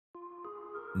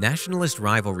Nationalist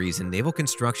rivalries in naval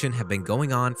construction have been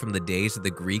going on from the days of the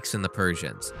Greeks and the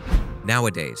Persians.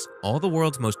 Nowadays, all the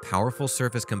world's most powerful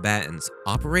surface combatants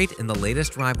operate in the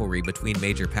latest rivalry between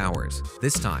major powers,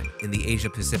 this time in the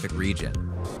Asia-Pacific region.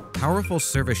 Powerful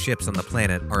surface ships on the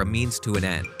planet are a means to an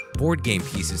end, board game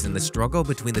pieces in the struggle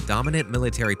between the dominant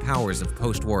military powers of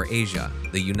post-war Asia,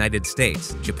 the United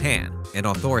States, Japan, and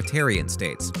authoritarian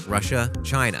states, Russia,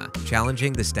 China,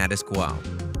 challenging the status quo.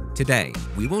 Today,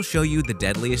 we will show you the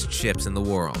deadliest ships in the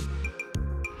world.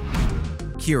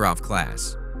 Kirov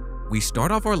class. We start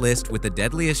off our list with the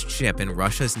deadliest ship in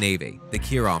Russia's navy, the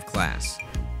Kirov class.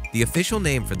 The official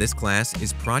name for this class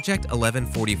is Project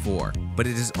 1144, but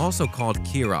it is also called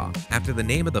Kirov after the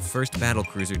name of the first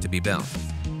battlecruiser to be built.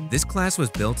 This class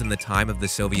was built in the time of the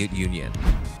Soviet Union.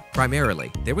 Primarily,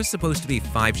 there was supposed to be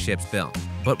 5 ships built,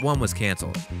 but one was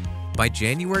canceled. By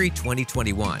January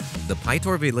 2021, the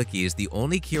Pytor Veliki is the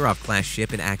only Kirov-class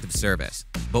ship in active service,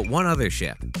 but one other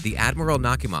ship, the Admiral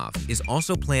Nakhimov, is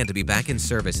also planned to be back in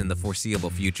service in the foreseeable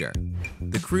future.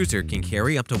 The cruiser can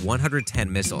carry up to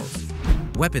 110 missiles.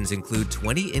 Weapons include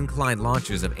 20 inclined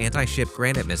launchers of anti-ship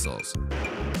Granite missiles,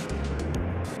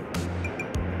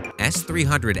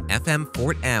 S-300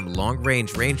 FM-4M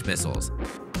long-range missiles,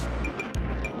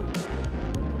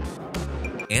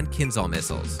 and Kinzhal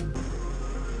missiles.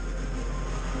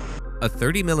 A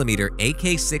 30mm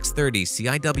AK-630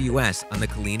 CIWS on the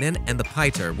Kalinin and the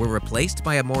Pytor were replaced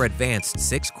by a more advanced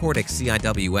 6-Kortik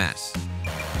CIWS.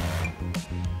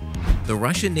 The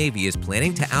Russian Navy is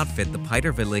planning to outfit the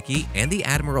Pytor Veliki and the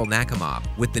Admiral Nakhimov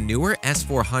with the newer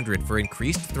S-400 for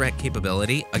increased threat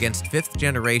capability against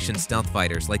 5th-generation stealth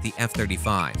fighters like the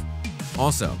F-35.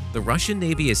 Also, the Russian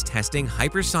Navy is testing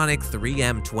hypersonic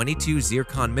 3M-22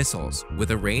 Zircon missiles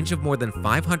with a range of more than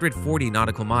 540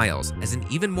 nautical miles as an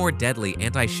even more deadly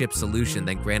anti-ship solution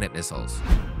than Granite missiles.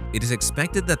 It is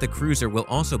expected that the cruiser will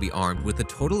also be armed with a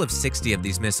total of 60 of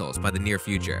these missiles by the near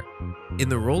future. In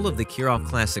the role of the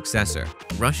Kirov-class successor,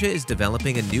 Russia is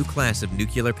developing a new class of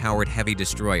nuclear-powered heavy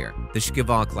destroyer, the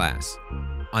Shkval class.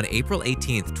 On April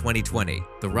 18, 2020,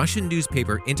 the Russian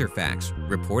newspaper Interfax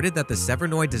reported that the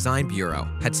Severnoy Design Bureau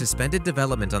had suspended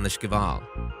development on the Shkval.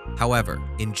 However,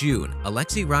 in June,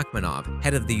 Alexei Rachmanov,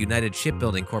 head of the United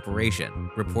Shipbuilding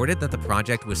Corporation, reported that the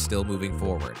project was still moving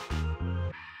forward.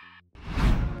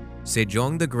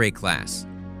 Sejong the Great class.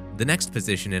 The next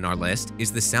position in our list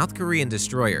is the South Korean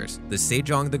destroyers, the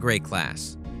Sejong the Great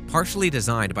class. Partially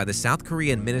designed by the South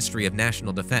Korean Ministry of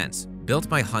National Defense, built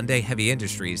by Hyundai Heavy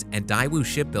Industries and Daewoo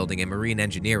Shipbuilding and Marine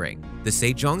Engineering, the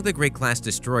Sejong the Great class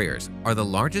destroyers are the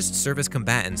largest surface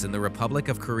combatants in the Republic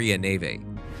of Korea Navy.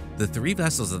 The 3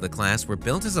 vessels of the class were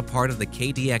built as a part of the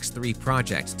KDX-3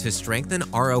 project to strengthen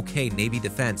ROK Navy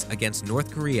defense against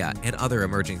North Korea and other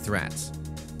emerging threats.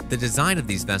 The design of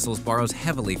these vessels borrows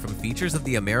heavily from features of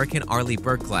the American Arleigh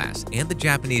Burke class and the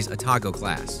Japanese Atago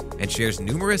class, and shares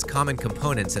numerous common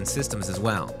components and systems as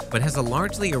well, but has a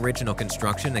largely original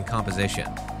construction and composition.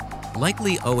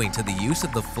 Likely owing to the use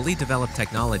of the fully developed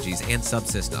technologies and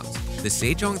subsystems, the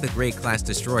Sejong the Great class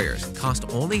destroyers cost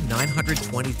only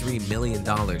 $923 million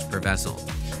per vessel.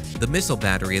 The missile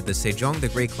battery of the Sejong the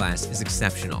Great class is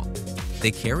exceptional. They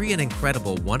carry an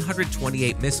incredible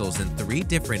 128 missiles in 3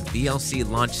 different VLC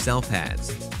launch cell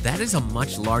pads. That is a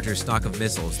much larger stock of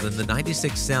missiles than the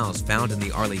 96 cells found in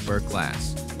the Arleigh Burke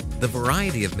class. The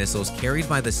variety of missiles carried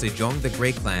by the Sejong the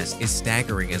Great class is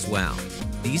staggering as well.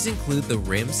 These include the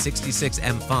RIM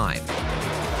 66M5,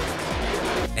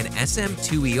 an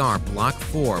SM-2ER Block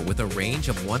 4 with a range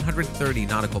of 130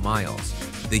 nautical miles,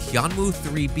 the Hyunwoo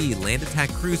 3B land attack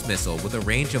cruise missile with a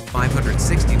range of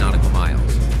 560 nautical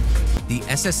miles, the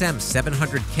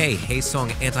SSM-700K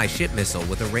Haesong anti-ship missile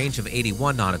with a range of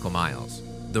 81 nautical miles,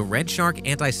 the Red Shark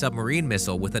anti-submarine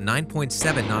missile with a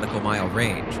 9.7 nautical mile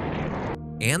range,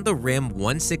 and the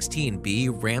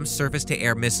RIM-116B ram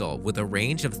surface-to-air missile with a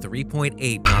range of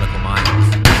 3.8 nautical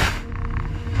miles.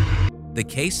 The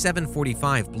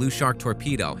K-745 Blue Shark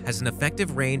torpedo has an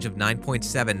effective range of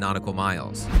 9.7 nautical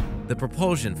miles. The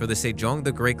propulsion for the Sejong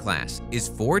the Great class is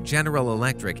 4 General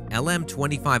Electric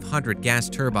LM2500 gas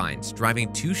turbines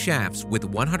driving 2 shafts with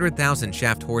 100,000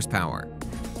 shaft horsepower.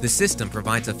 The system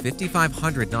provides a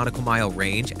 5,500 nautical mile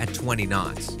range at 20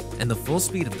 knots, and the full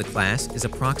speed of the class is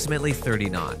approximately 30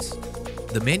 knots.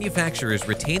 The manufacturers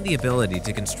retain the ability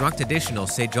to construct additional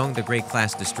Sejong the Great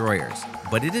class destroyers,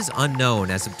 but it is unknown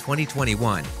as of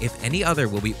 2021 if any other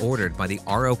will be ordered by the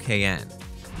ROKN.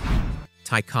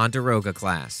 Ticonderoga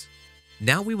class.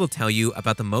 Now we will tell you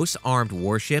about the most armed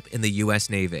warship in the U.S.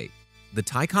 Navy. The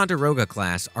Ticonderoga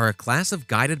class are a class of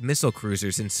guided missile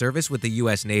cruisers in service with the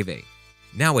U.S. Navy.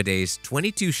 Nowadays,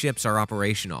 22 ships are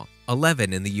operational,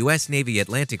 11 in the U.S. Navy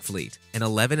Atlantic Fleet, and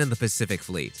 11 in the Pacific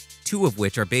Fleet, 2 of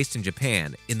which are based in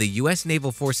Japan in the U.S.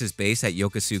 Naval Forces Base at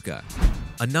Yokosuka.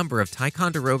 A number of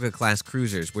Ticonderoga-class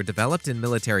cruisers were developed in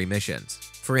military missions.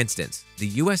 For instance,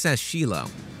 the USS Shiloh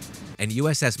and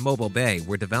USS Mobile Bay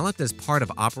were developed as part of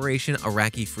Operation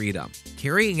Iraqi Freedom,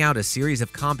 carrying out a series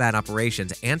of combat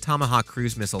operations and Tomahawk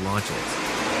cruise missile launches.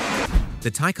 The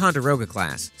Ticonderoga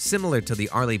class, similar to the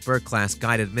Arleigh Burke-class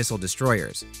guided missile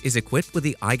destroyers, is equipped with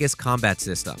the Aegis combat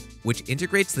system, which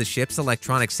integrates the ship's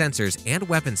electronic sensors and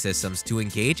weapon systems to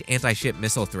engage anti-ship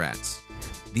missile threats.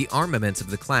 The armaments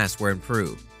of the class were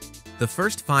improved. The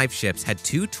first 5 ships had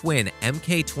 2 twin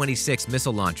Mk-26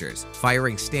 missile launchers,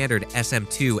 firing standard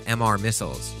SM-2 MR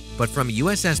missiles. But from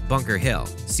USS Bunker Hill,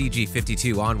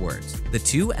 CG-52 onwards, the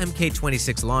 2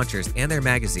 Mk-26 launchers and their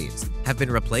magazines have been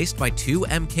replaced by 2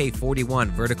 Mk-41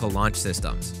 vertical launch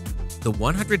systems. The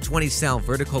 120-cell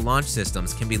vertical launch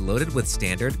systems can be loaded with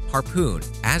standard Harpoon,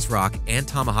 ASROC, and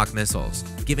Tomahawk missiles,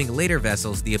 giving later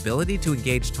vessels the ability to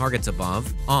engage targets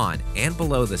above, on, and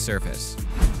below the surface.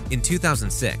 In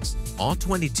 2006, all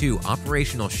 22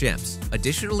 operational ships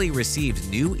additionally received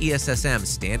new ESSM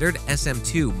standard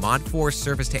SM-2 Mod 4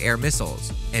 surface-to-air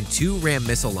missiles and 2 RAM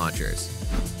missile launchers.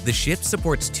 The ship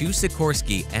supports 2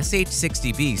 Sikorsky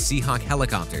SH-60B Seahawk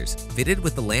helicopters fitted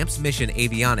with the LAMPS mission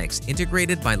avionics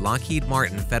integrated by Lockheed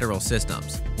Martin Federal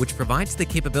Systems, which provides the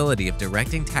capability of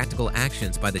directing tactical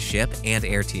actions by the ship and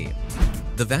air team.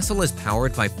 The vessel is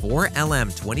powered by 4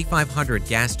 LM2500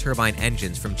 gas turbine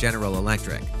engines from General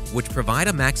Electric, which provide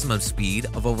a maximum speed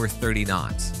of over 30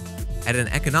 knots. At an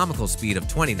economical speed of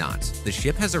 20 knots, the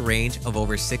ship has a range of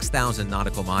over 6,000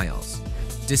 nautical miles.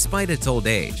 Despite its old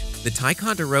age, the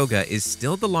Ticonderoga is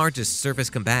still the largest surface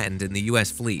combatant in the U.S.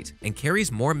 fleet and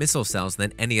carries more missile cells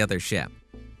than any other ship.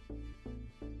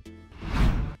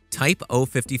 Type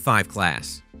 055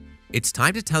 class. It's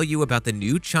time to tell you about the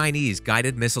new Chinese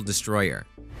guided missile destroyer.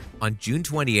 On June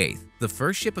 28th, the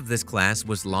first ship of this class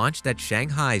was launched at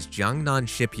Shanghai's Jiangnan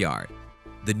shipyard.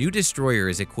 The new destroyer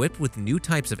is equipped with new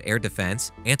types of air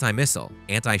defense, anti-missile,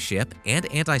 anti-ship,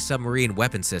 and anti-submarine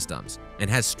weapon systems, and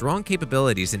has strong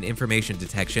capabilities in information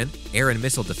detection, air and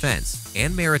missile defense,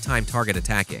 and maritime target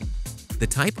attacking. The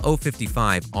Type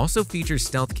 055 also features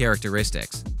stealth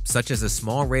characteristics, such as a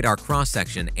small radar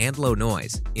cross-section and low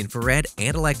noise, infrared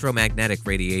and electromagnetic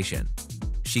radiation.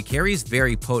 She carries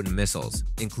very potent missiles,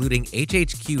 including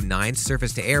HHQ-9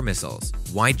 surface-to-air missiles,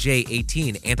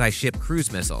 YJ-18 anti-ship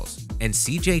cruise missiles, and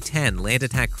CJ-10 land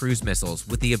attack cruise missiles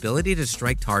with the ability to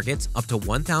strike targets up to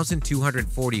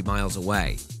 1,240 miles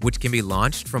away, which can be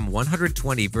launched from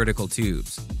 120 vertical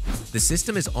tubes. The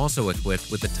system is also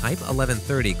equipped with the Type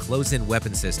 1130 close-in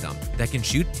weapon system that can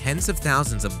shoot tens of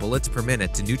thousands of bullets per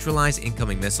minute to neutralize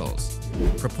incoming missiles.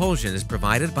 Propulsion is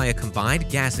provided by a combined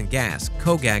gas-and-gas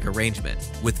COGAG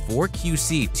arrangement, with 4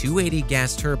 QC-280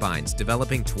 gas turbines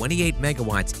developing 28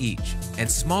 megawatts each, and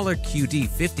smaller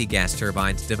QD-50 gas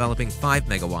turbines developing 5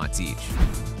 megawatts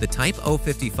each. The Type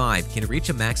 055 can reach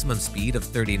a maximum speed of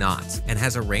 30 knots and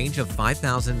has a range of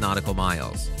 5,000 nautical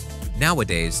miles.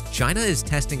 Nowadays, China is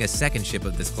testing a second ship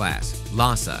of this class,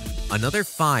 Lhasa. Another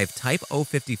 5 Type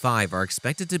 055 are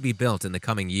expected to be built in the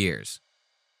coming years.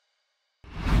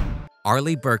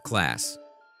 Arleigh Burke class.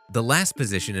 The last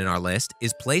position in our list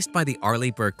is placed by the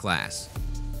Arleigh Burke class.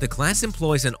 The class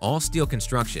employs an all-steel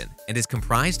construction and is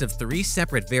comprised of 3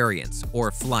 separate variants,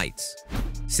 or flights.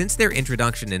 Since their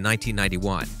introduction in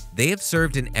 1991, they have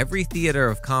served in every theater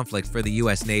of conflict for the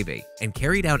U.S. Navy and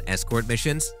carried out escort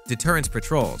missions, deterrence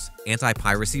patrols,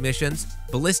 anti-piracy missions,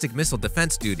 ballistic missile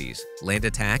defense duties, land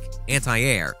attack,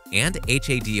 anti-air, and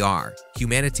HADR,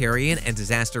 humanitarian and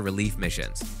disaster relief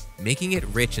missions, making it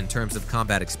rich in terms of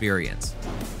combat experience.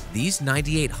 These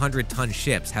 9,800-ton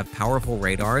ships have powerful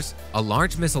radars, a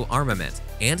large missile armament,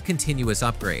 and continuous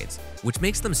upgrades, which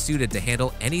makes them suited to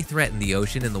handle any threat in the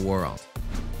ocean in the world.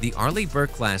 The Arleigh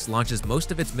Burke class launches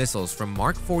most of its missiles from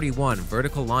Mark 41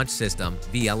 Vertical Launch System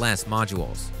 (VLS)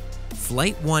 modules.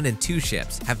 Flight 1 and 2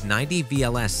 ships have 90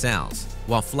 VLS cells,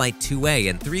 while Flight 2A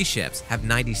and 3 ships have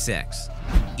 96.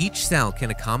 Each cell can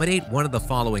accommodate one of the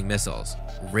following missiles: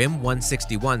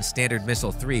 RIM-161 Standard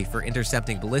Missile 3 for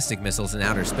intercepting ballistic missiles in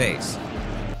outer space,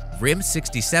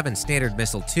 RIM-67 Standard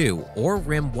Missile 2 or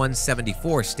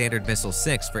RIM-174 Standard Missile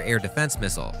 6 for air defense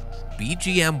missile,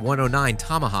 BGM-109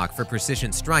 Tomahawk for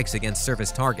precision strikes against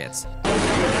surface targets,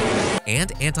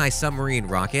 and anti-submarine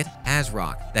rocket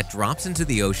ASROC that drops into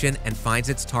the ocean and finds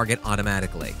its target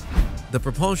automatically. The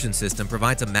propulsion system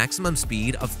provides a maximum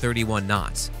speed of 31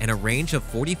 knots and a range of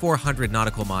 4,400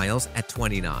 nautical miles at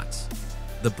 20 knots.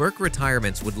 The Burke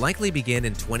retirements would likely begin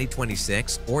in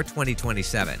 2026 or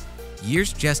 2027.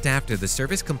 years just after the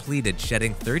service completed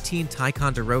shedding 13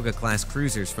 Ticonderoga-class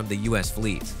cruisers from the U.S.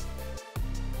 fleet.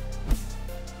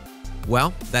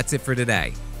 Well, that's it for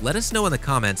today. Let us know in the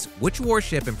comments which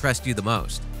warship impressed you the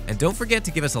most. And don't forget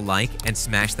to give us a like and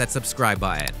smash that subscribe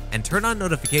button, and turn on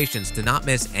notifications to not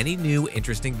miss any new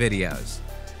interesting videos.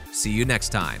 See you next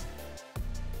time.